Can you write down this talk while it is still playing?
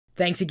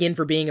Thanks again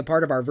for being a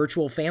part of our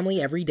virtual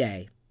family every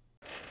day.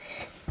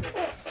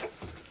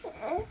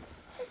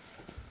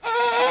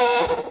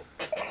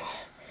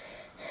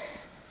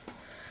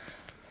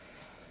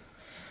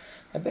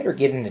 I better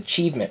get an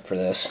achievement for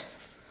this.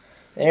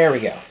 There we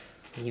go.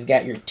 You've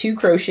got your 2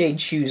 crocheted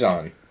shoes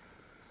on.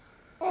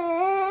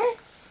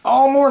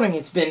 All morning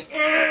it's been...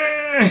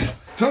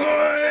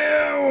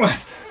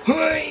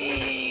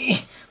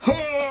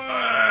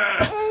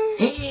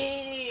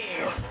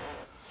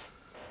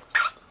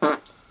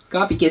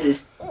 Coffee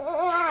kisses.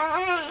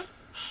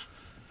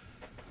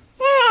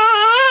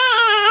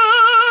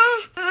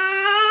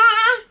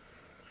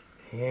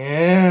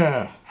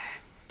 Yeah.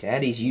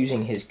 Daddy's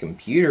using his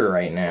computer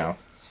right now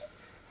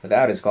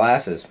without his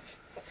glasses.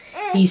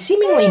 He's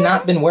seemingly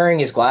not been wearing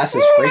his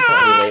glasses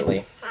frequently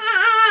lately.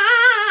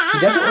 He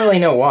doesn't really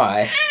know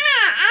why.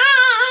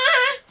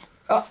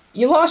 Oh,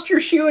 you lost your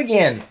shoe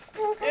again.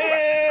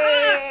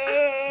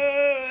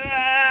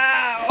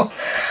 Ow.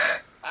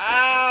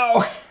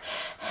 Ow.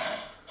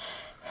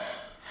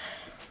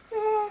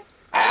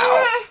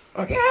 Ow.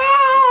 Okay.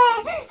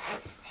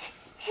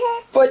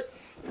 Foot.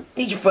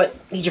 Need your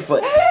foot. Need your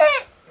foot.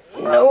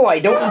 No, I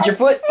don't need your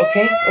foot.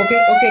 Okay,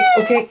 okay, okay,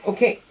 okay,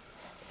 okay.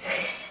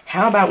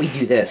 How about we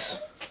do this?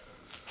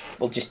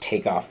 We'll just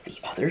take off the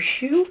other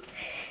shoe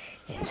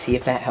and see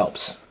if that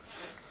helps.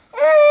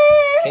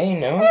 Okay,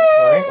 no.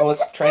 Alright, well,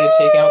 let's try to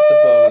take out the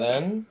bow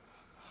then.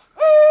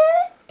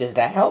 Does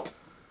that help?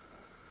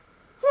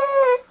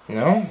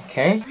 No?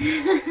 Okay.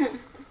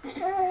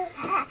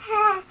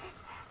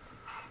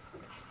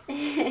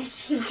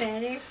 Is she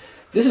better?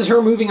 This is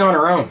her moving on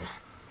her own.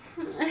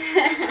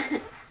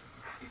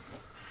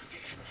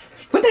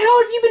 What the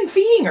hell have you been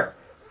feeding her?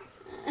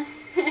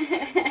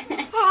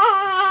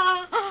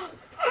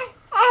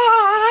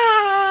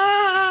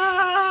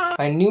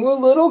 I knew a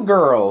little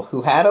girl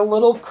who had a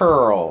little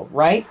curl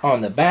right on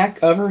the back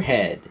of her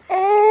head.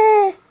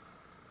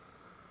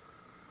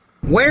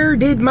 Where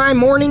did my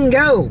morning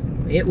go?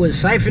 It was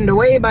siphoned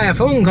away by a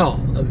phone call,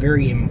 a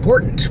very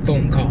important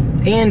phone call.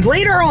 And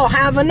later I'll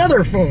have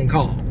another phone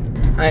call.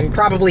 I'm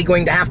probably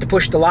going to have to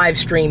push the live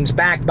streams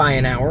back by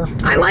an hour.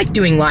 I like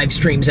doing live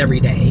streams every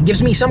day. It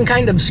gives me some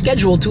kind of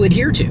schedule to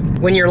adhere to.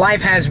 When your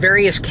life has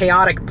various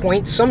chaotic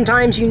points,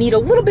 sometimes you need a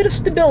little bit of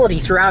stability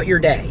throughout your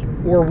day,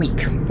 or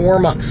week, or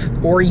month,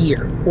 or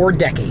year, or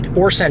decade,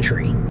 or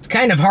century. It's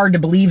kind of hard to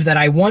believe that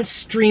I once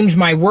streamed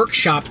my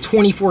workshop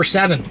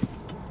 24/7.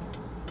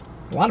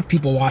 A lot of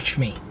people watched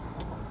me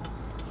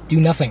do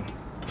nothing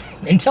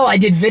until I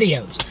did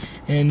videos,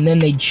 and then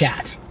they'd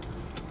chat.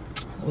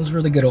 Those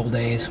were the good old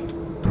days.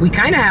 We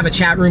kind of have a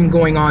chat room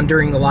going on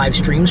during the live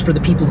streams for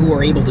the people who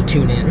are able to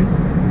tune in.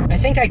 I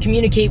think I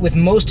communicate with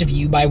most of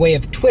you by way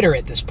of Twitter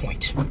at this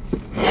point.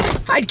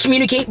 I'd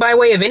communicate by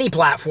way of any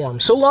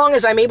platform, so long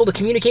as I'm able to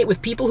communicate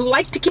with people who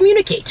like to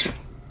communicate.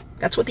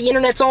 That's what the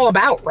internet's all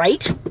about,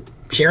 right?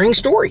 Sharing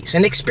stories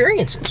and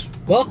experiences.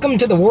 Welcome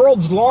to the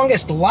world's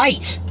longest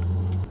light.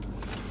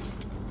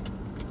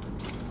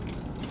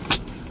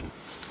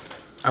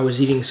 I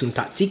was eating some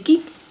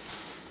tzatziki,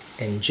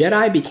 and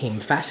Jedi became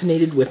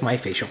fascinated with my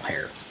facial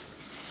hair.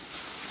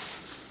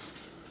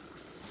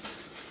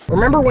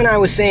 Remember when I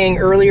was saying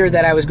earlier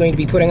that I was going to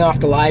be putting off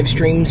the live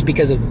streams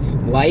because of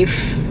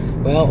life?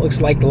 Well, it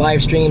looks like the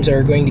live streams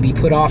are going to be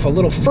put off a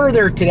little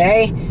further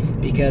today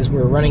because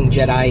we're running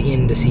Jedi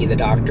in to see the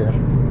doctor.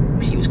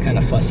 She was kind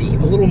of fussy, a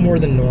little more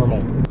than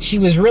normal. She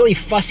was really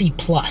fussy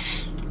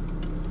plus.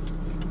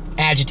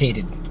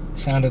 Agitated.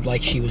 Sounded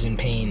like she was in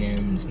pain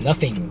and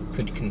nothing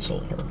could console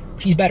her.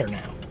 She's better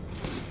now.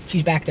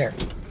 She's back there.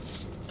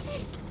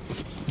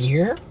 You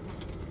hear her?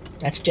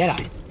 That's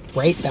Jedi,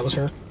 right? That was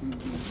her?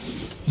 Mm-hmm.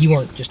 You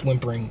weren't just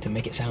whimpering to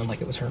make it sound like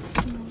it was her.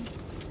 Mm-hmm.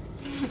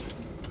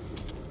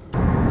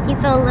 You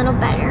feel a little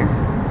better?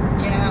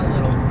 Yeah, a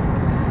little.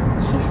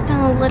 She's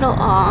still a little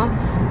off.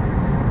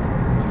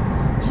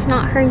 She's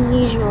not her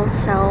usual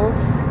self.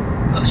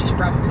 Well, she's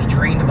probably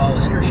drained of all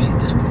energy at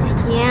this point.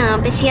 Yeah,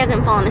 but she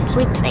hasn't fallen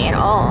asleep today at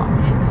all.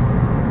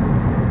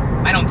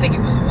 Mm-hmm. I don't think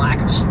it was a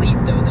lack of sleep,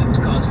 though, that was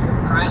causing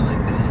her to cry like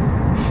that.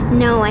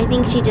 No, I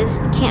think she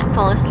just can't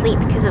fall asleep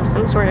because of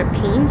some sort of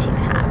pain she's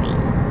having.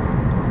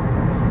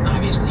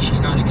 Obviously,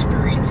 she's not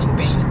experiencing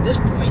pain at this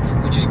point,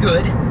 which is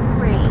good.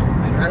 Right.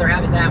 I'd rather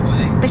have it that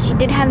way. But she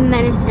did have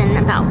medicine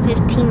about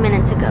 15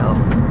 minutes ago.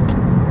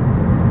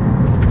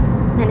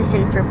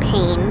 Medicine for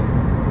pain.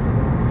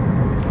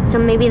 So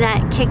maybe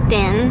that kicked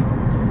in.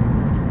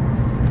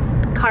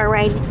 The car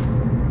ride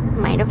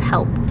might have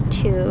helped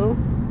too.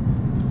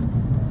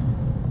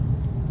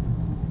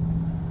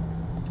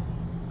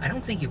 I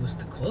don't think it was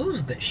the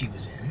clothes that she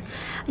was in.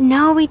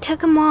 No, we took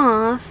them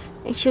off.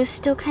 And she was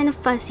still kind of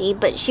fussy,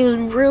 but she was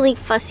really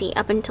fussy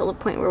up until the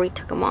point where we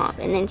took them off.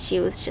 And then she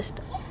was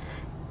just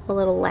a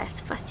little less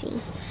fussy.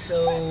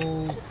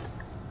 So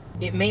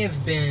it may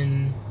have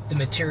been the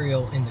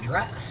material in the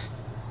dress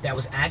that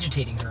was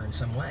agitating her in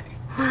some way.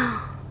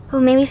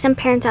 Well, maybe some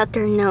parents out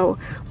there know.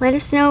 Let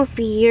us know if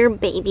your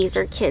babies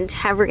or kids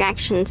have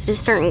reactions to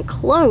certain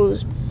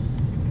clothes.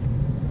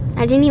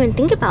 I didn't even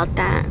think about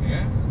that.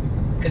 Yeah.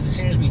 because as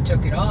soon as we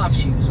took it off,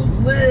 she was a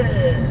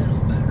little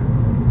better.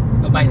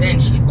 But by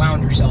then, she had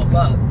wound herself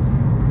up.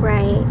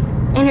 Right.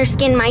 And her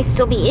skin might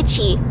still be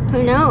itchy.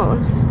 Who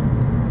knows?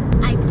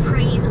 I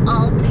praise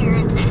all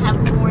parents that have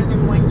more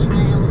than one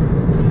child.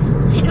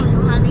 I don't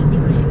know how they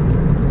do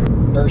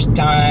it. First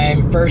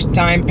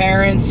time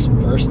parents,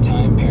 first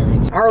time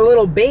parents. Our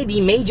little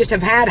baby may just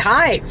have had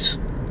hives.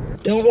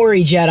 Don't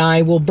worry,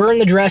 Jedi, we'll burn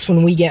the dress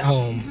when we get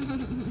home.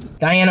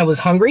 Diana was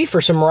hungry for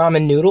some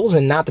ramen noodles,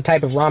 and not the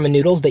type of ramen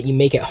noodles that you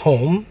make at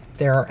home.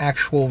 There are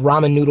actual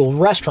ramen noodle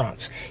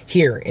restaurants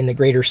here in the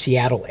greater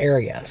Seattle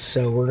area,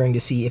 so we're going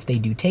to see if they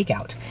do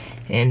takeout.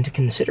 And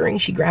considering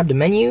she grabbed a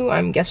menu,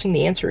 I'm guessing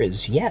the answer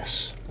is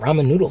yes.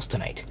 Ramen noodles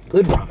tonight.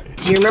 Good ramen.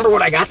 Do you remember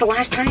what I got the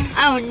last time?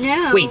 Oh,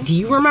 no. Wait, do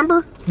you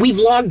remember? We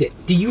vlogged it.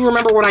 Do you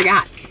remember what I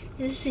got?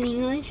 Is this in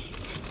English?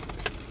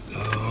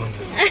 Oh,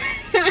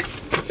 no.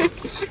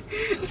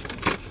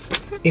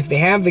 If they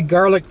have the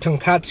garlic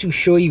tonkatsu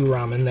shoyu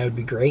ramen, that would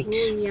be great.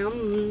 Ooh,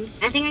 yum.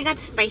 I think I got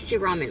spicy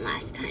ramen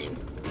last time.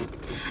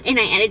 And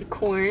I added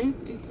corn.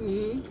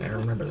 I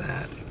remember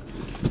that.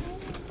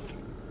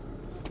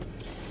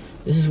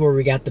 This is where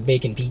we got the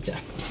bacon pizza.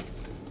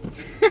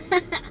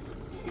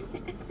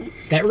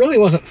 That really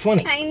wasn't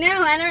funny. I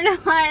know. I don't know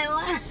why I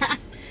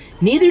laughed.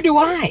 Neither do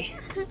I.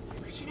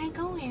 What should I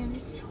go in?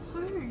 It's so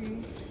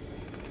hard.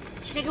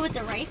 Should I go with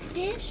the rice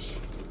dish?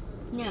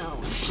 No,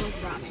 I should go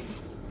with ramen.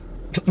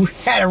 We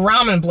had a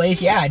ramen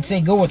place, yeah, I'd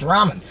say go with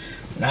ramen.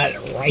 Not at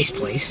a rice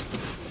place.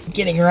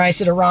 Getting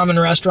rice at a ramen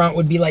restaurant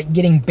would be like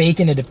getting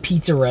bacon at a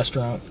pizza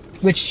restaurant.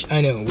 Which,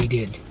 I know, we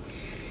did.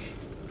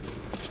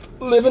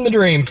 Living the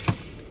dream.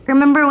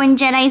 Remember when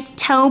Jedi's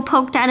toe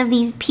poked out of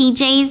these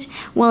PJs?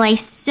 Well, I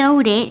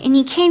sewed it, and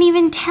you can't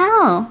even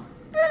tell.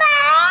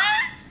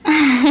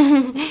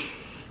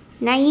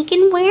 Now you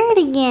can wear it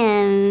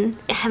again.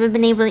 I haven't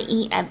been able to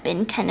eat. I've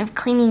been kind of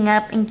cleaning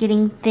up and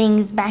getting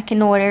things back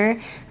in order.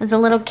 It was a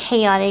little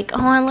chaotic.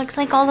 Oh, it looks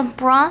like all the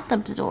broth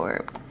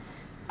absorbed.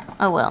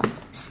 Oh well,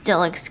 still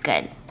looks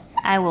good.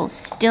 I will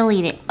still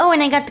eat it. Oh,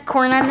 and I got the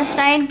corn on the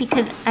side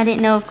because I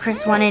didn't know if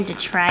Chris wanted to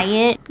try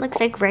it. Looks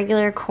like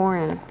regular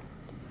corn.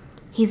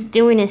 He's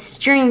doing his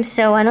stream,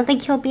 so I don't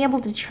think he'll be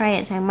able to try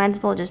it, so I might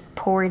as well just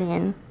pour it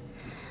in.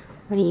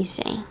 What do you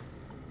say?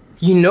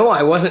 You know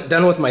I wasn't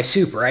done with my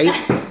soup, right?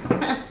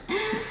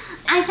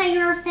 I thought you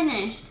were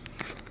finished.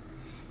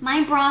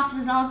 My broth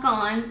was all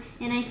gone,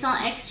 and I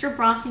saw extra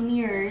broth in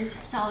yours,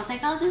 so I was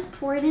like, I'll just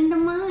pour it into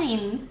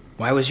mine.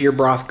 Why was your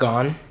broth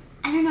gone?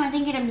 I don't know, I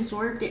think it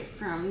absorbed it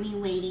from me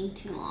waiting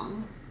too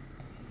long.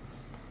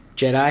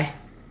 Jedi?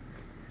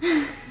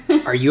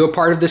 Are you a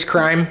part of this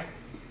crime?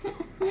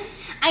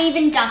 I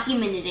even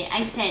documented it.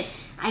 I said,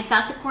 I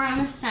got the corn on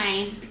the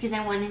side because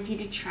I wanted you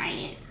to try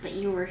it, but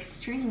you were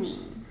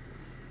streaming.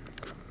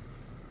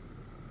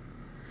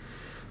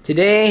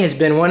 Today has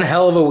been one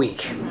hell of a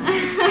week.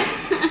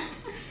 Are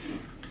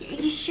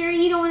you sure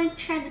you don't want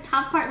to try the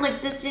top part?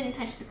 Look, this didn't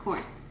touch the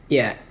corn.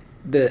 Yeah,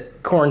 the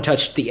corn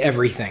touched the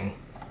everything.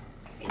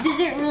 Does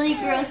it really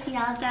gross you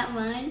out that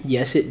much?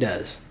 Yes, it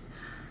does.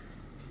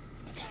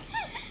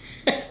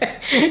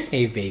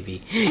 Hey,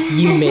 baby,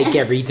 you make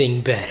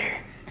everything better.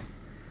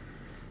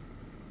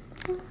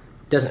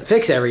 Doesn't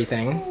fix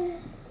everything,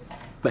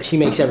 but she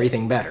makes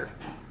everything better.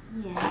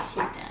 Yeah, she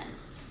does.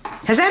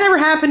 Has that ever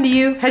happened to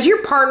you? Has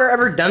your partner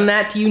ever done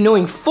that to you,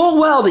 knowing full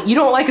well that you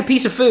don't like a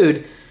piece of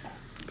food?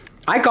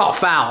 I call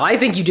foul. I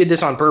think you did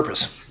this on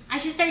purpose. I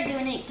should start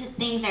doing it to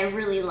things I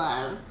really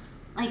love.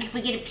 Like if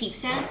we get a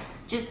pizza,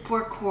 just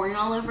pour corn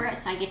all over it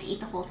so I get to eat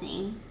the whole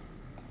thing.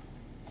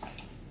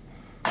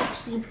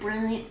 Actually, a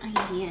brilliant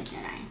idea,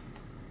 Jedi.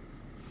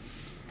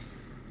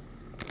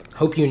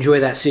 Hope you enjoy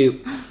that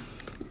soup.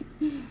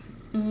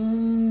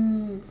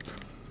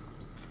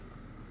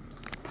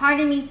 Part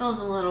of me feels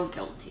a little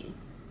guilty,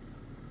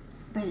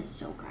 but it's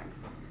so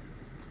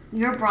good.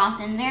 Your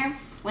broth in there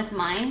with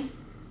mine,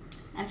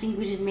 I think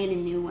we just made a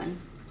new one.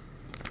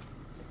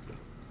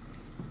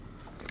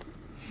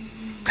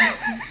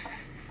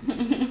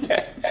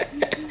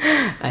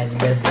 I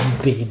love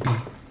you, baby.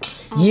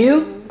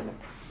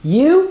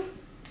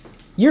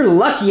 You're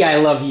lucky I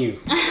love you.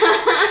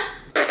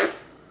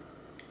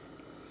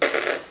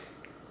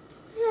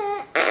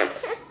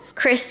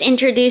 Chris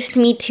introduced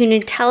me to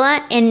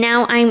Nutella, and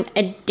now I'm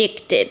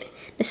addicted.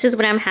 This is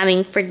what I'm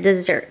having for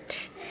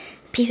dessert.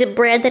 A piece of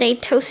bread that I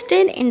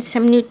toasted and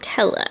some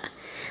Nutella.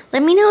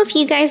 Let me know if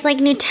you guys like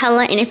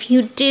Nutella, and if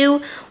you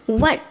do,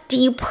 what do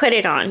you put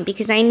it on?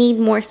 Because I need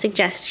more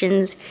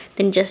suggestions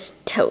than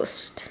just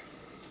toast.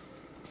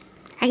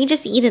 I can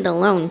just eat it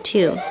alone,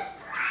 too.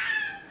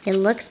 It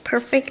looks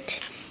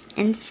perfect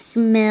and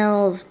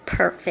smells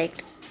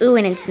perfect. Ooh,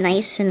 and it's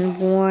nice and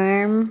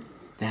warm.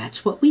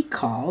 That's what we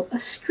call a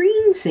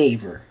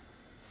screensaver.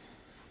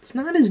 It's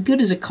not as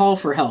good as a call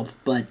for help,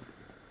 but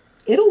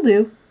it'll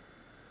do.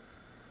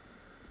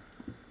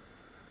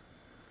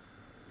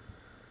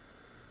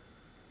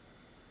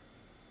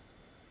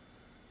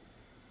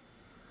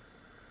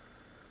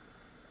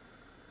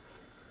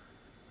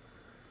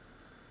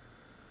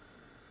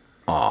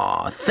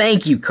 Aw,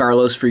 thank you,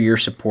 Carlos, for your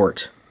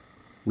support.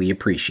 We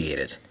appreciate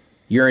it.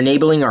 You're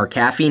enabling our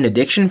caffeine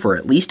addiction for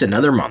at least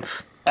another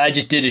month. I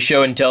just did a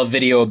show and tell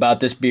video about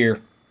this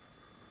beer.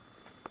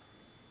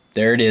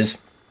 There it is.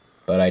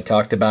 But I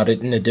talked about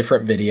it in a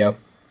different video.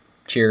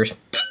 Cheers.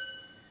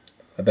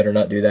 I better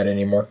not do that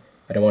anymore.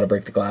 I don't want to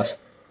break the glass.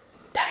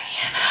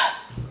 Diana,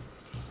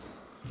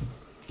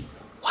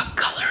 what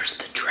color's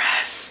the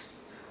dress?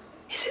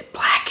 Is it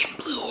black and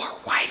blue or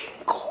white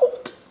and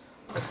gold?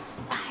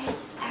 Why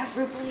is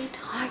everybody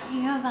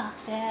talking about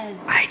this?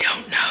 I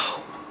don't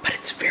know, but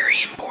it's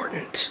very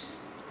important.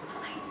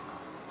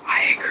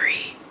 I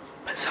agree,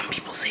 but some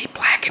people say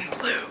black and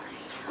blue.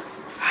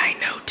 I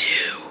know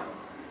too.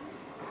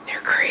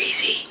 They're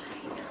crazy.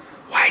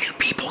 Why do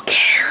people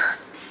care?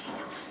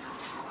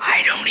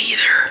 I don't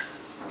either.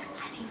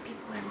 I think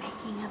people are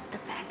making up the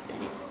fact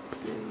that it's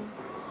blue.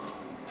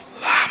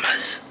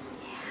 Llamas.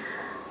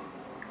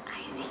 Yeah,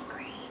 I see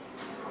green.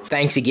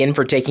 Thanks again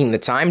for taking the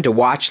time to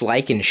watch,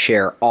 like, and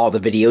share all the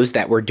videos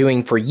that we're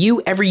doing for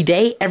you every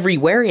day,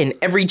 everywhere, in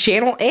every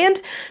channel,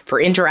 and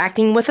for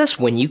interacting with us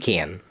when you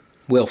can.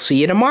 We'll see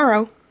you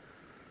tomorrow.